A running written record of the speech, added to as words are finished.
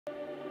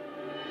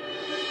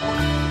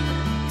Okay.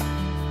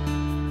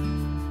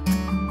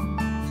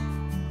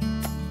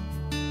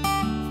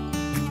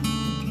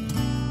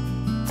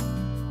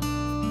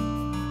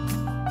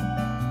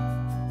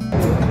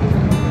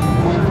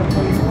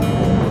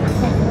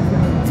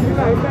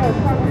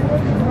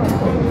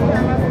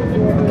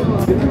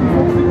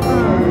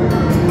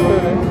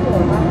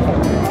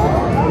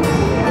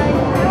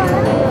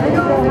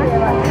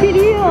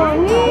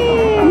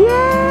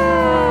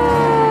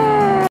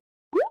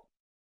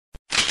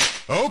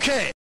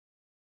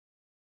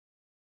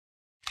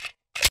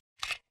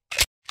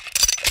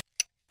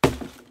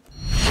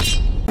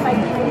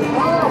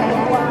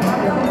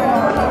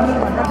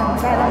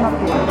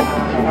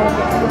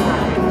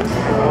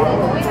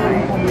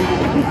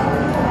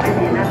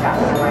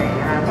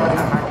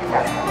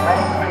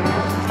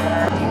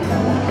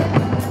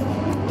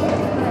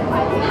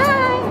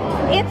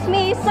 It's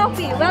me,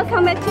 Sophie.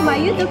 Welcome back to my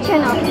YouTube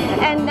channel.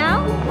 And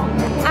now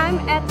I'm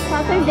at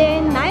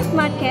Saturday night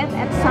market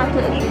at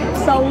Satun.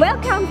 So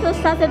welcome to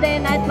Saturday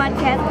night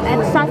market at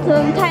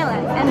Satun,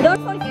 Thailand. And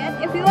don't forget,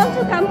 if you want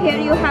to come here,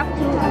 you have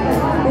to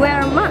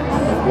wear a mask.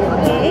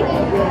 Okay?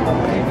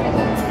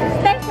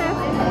 Stay safe.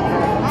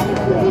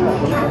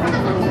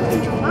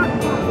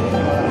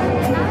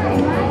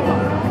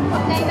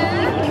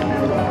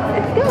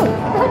 Let's go.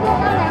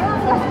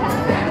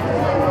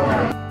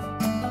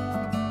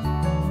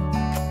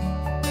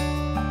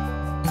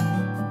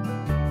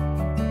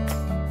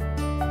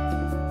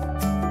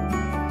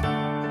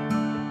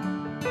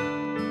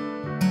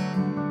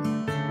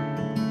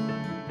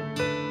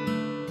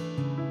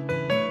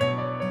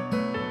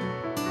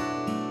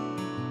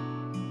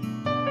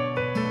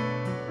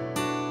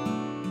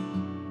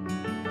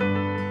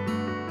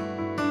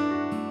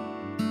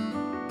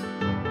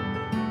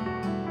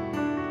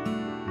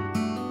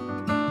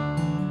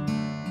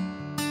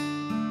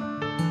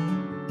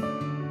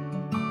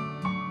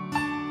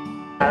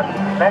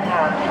และท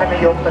างท่านนา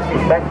ยกประสิท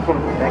ธิ์แบงกุล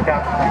นะครั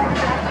บ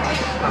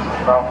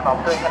เราพร้อม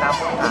ด้วยคณะ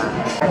ผู้บริหาร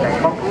ใน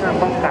เพื่อ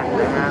ป้องกัน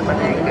นะฮะไม่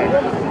ให้เกิด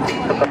สิ่ง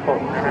สกปรก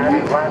นะฮะห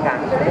รือว่าการ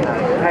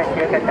แพร่เ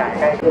ชื้อกระจาย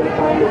ได้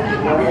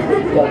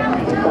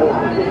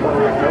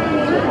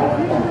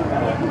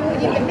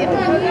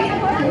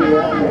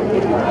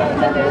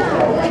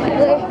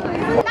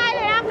ได้เ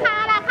ลยนะคะ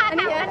ราคาถ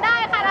ามกันได้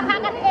ค่ะราคา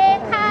กันเอง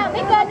ค่ะไ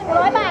ม่เกิน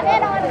100 บาทแน่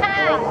นอนค่ะ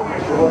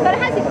เกิน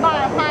50 บา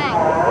ทค่ะ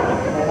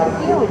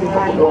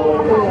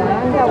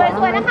ส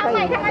วยๆนะคะให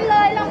ม่ทั้งนั้นเล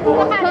ยลองดู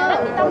ค่ะ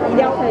เ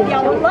ดี๋ย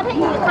วลดให้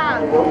อีกค่ะ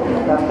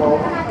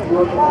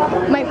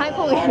ไม่พ่าย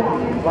ปุ๋ย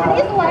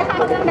นี่สวยค่ะ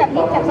กำลังแบบ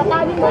นี้แบบสไต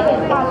ล์วินเทจ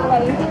ค่ะสว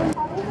ย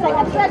ใส่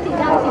กับเสื้อสี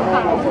ดำสีข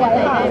าวสวย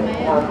ค่ะ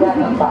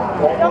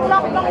ลอ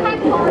งให้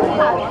ดู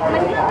ค่ะมั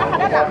นยืดนะคะ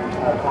ด้านหลัง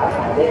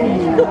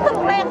ถูก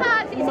เลยค่ะ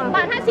40 บ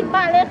าท50 บ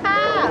าทเลยค่ะ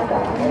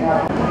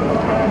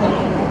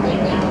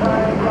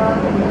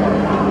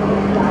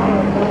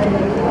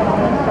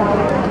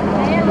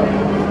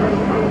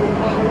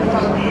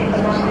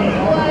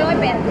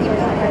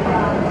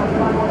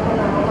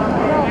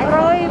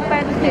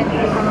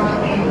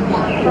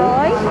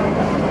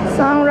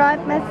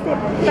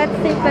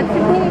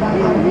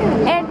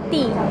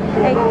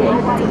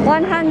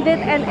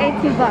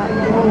180 baht.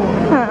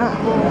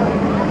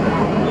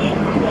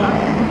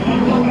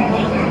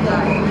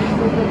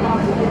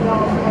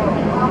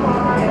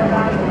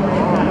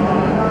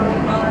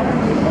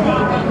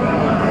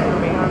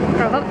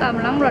 Rồi tầm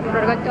lắm rồi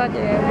có cho chị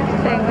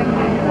tiền với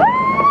người.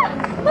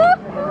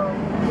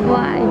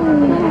 Why?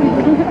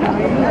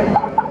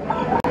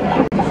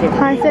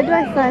 Hai sẽ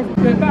đuổi sai.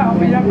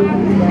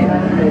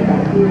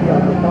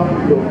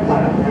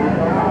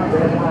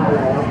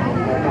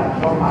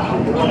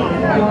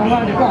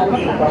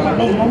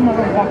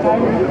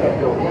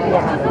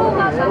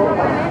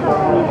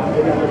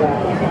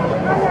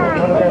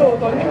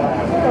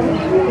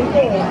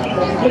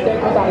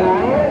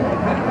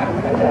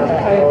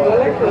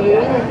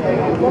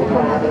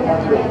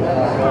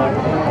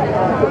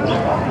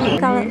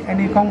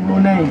 Ini kong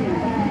Brunei.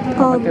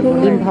 Oh,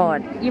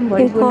 Import.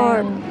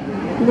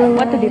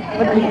 What to do?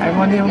 Ai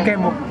mau ni pakai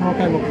muk.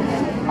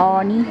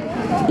 Oh, ni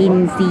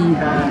insi.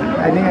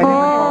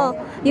 Oh,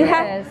 you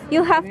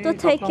have to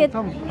take it.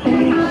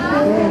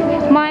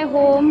 My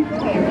home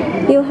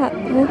You have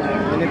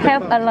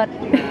have a lot.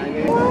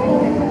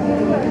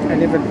 อัน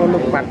นี้เป็นต้นลู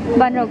กปัด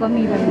บ้านเราก็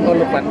มีแบบ ต้น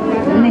ลูกปัด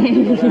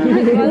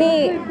นี่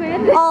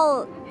all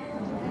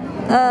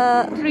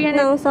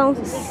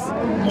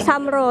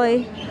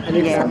 300 อัน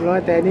นี้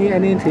300แต่อั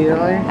นนี้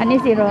400 อันนี้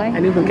400 อั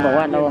นนี้เป็นบอก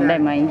ว่าเราได้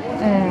ไหม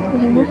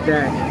ไ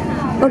ด้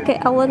Okay,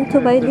 I want to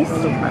buy this.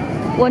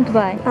 Want to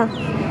buy?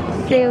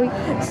 Sale.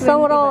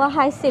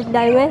 250ไ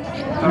ด้ไหม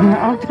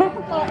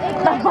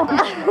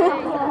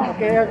โอเ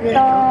ค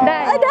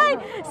ได้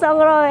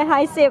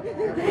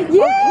250เ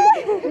ย้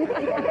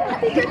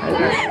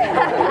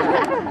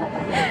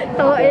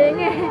ตัวเอง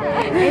ไง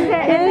ไอ้แท้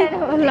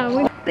หลัง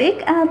Big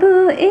Abu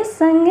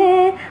isange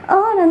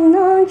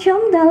oranon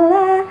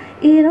chomdala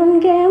iron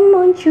game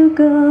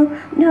monchugo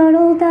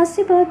noodle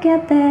dasi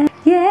bogete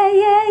yeah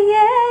yeah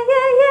yeah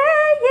yeah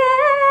yeah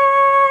yeah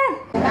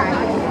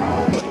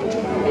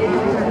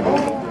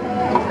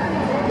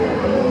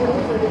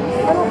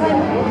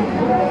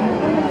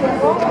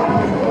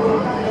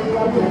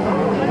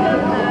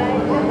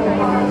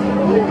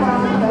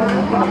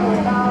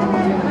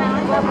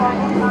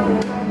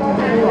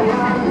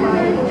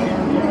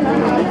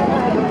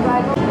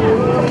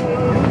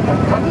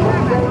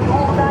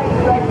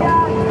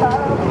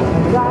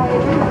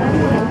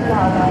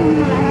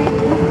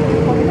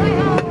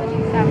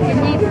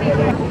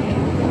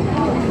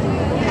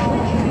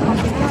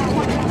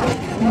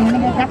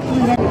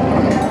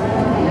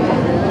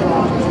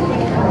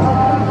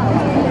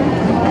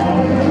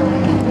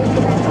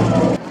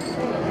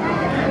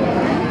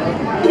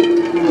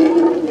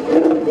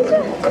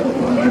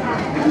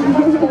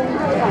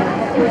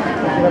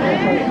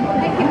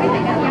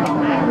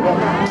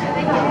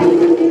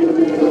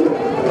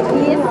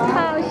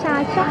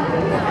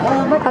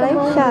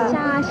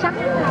ชัก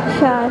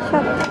ชาชั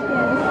ก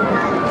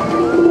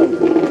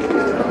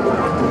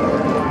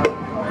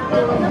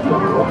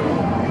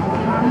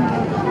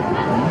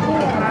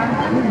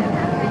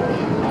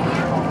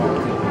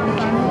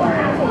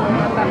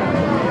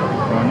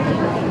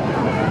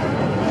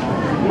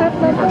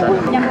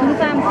ยังคุ้ม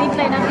30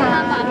เลยนะคะ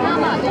5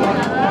 บาทเลย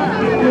นะ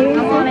เอ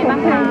าอะไรบ้าง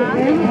คะ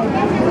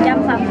ย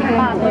ำ30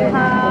 บาทเลย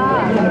ค่ะ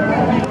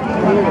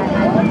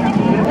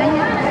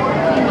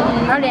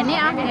เอาเหรียญนี่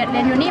เหรี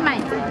ยญอยู่นี่ใหม่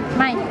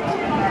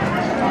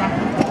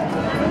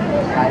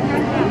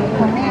ข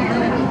องแม่เ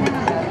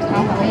ขา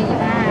ของแม่25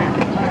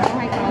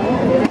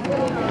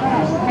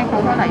ให้เขา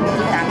เท่าไหร่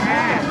กี่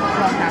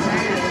35ลอง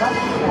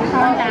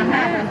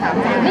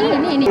35นี่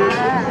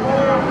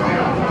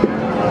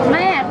แ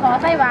ม่ขอ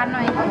ไส้หวานห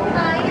น่อย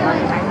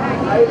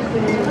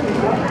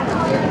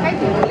ไม่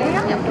ถึงแล้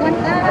วอย่าอ้วน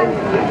กัน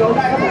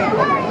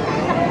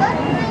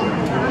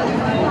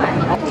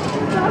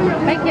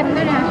ไม่เค็ม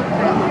ด้วยนะ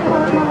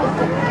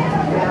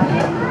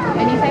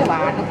อันนี้ไส้หวา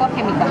นแล้วก็เ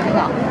ค็มอีก2 ห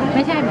รอไ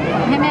ม่ใช่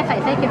ให้แม่ใส่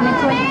ไส้เค็มใน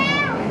ถ้วย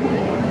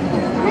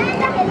แม่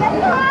จะเห็นแล้ว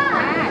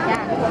จ้า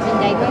เป็น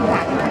ใจด้วยค่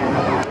ะ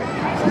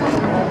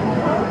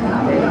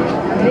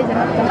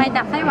ใคร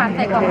จับไส้หวานใ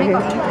ส่กล่องให้ก่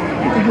อน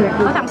เ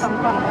ขาสั่ง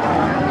2 กล่อง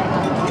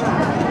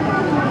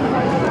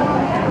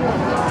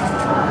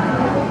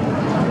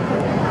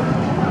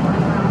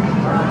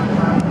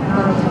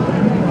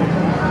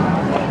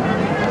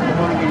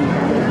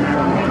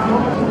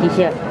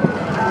delicious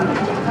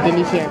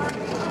delicious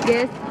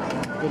yes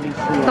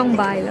delicious ต้อง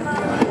ใบแล้ว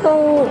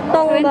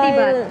ต้องใบ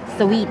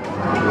sweet 15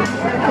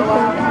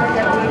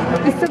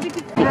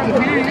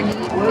อันนี้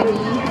50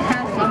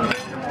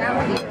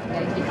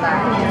 90 10 บาท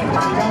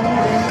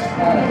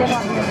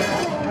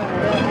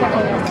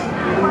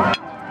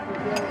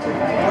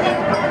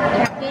อ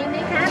ยากกินไหม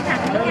คะผัก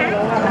ไหมคะ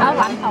เอาห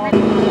วานเอา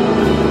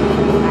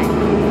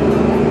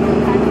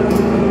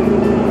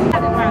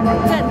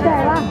ใจ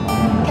ว่า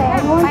แต่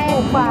งวนถู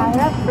กกว่าแ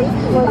ล้ว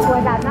สวย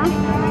ๆดัดนะ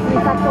มี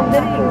ตัดตรงได้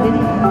อีกไ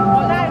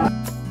ด้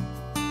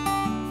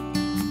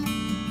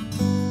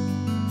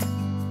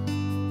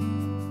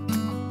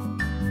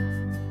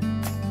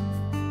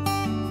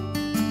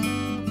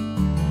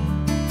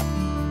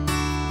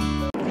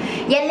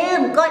อย่าลื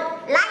มกด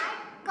ไลค์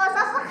กด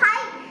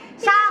Subscribe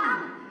ช่อง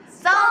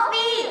โซ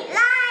ฟีไล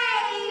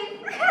ฟ์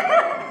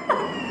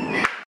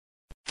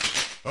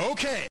โอ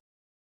เค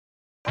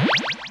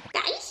大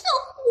将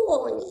軍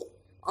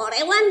俺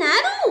はな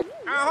る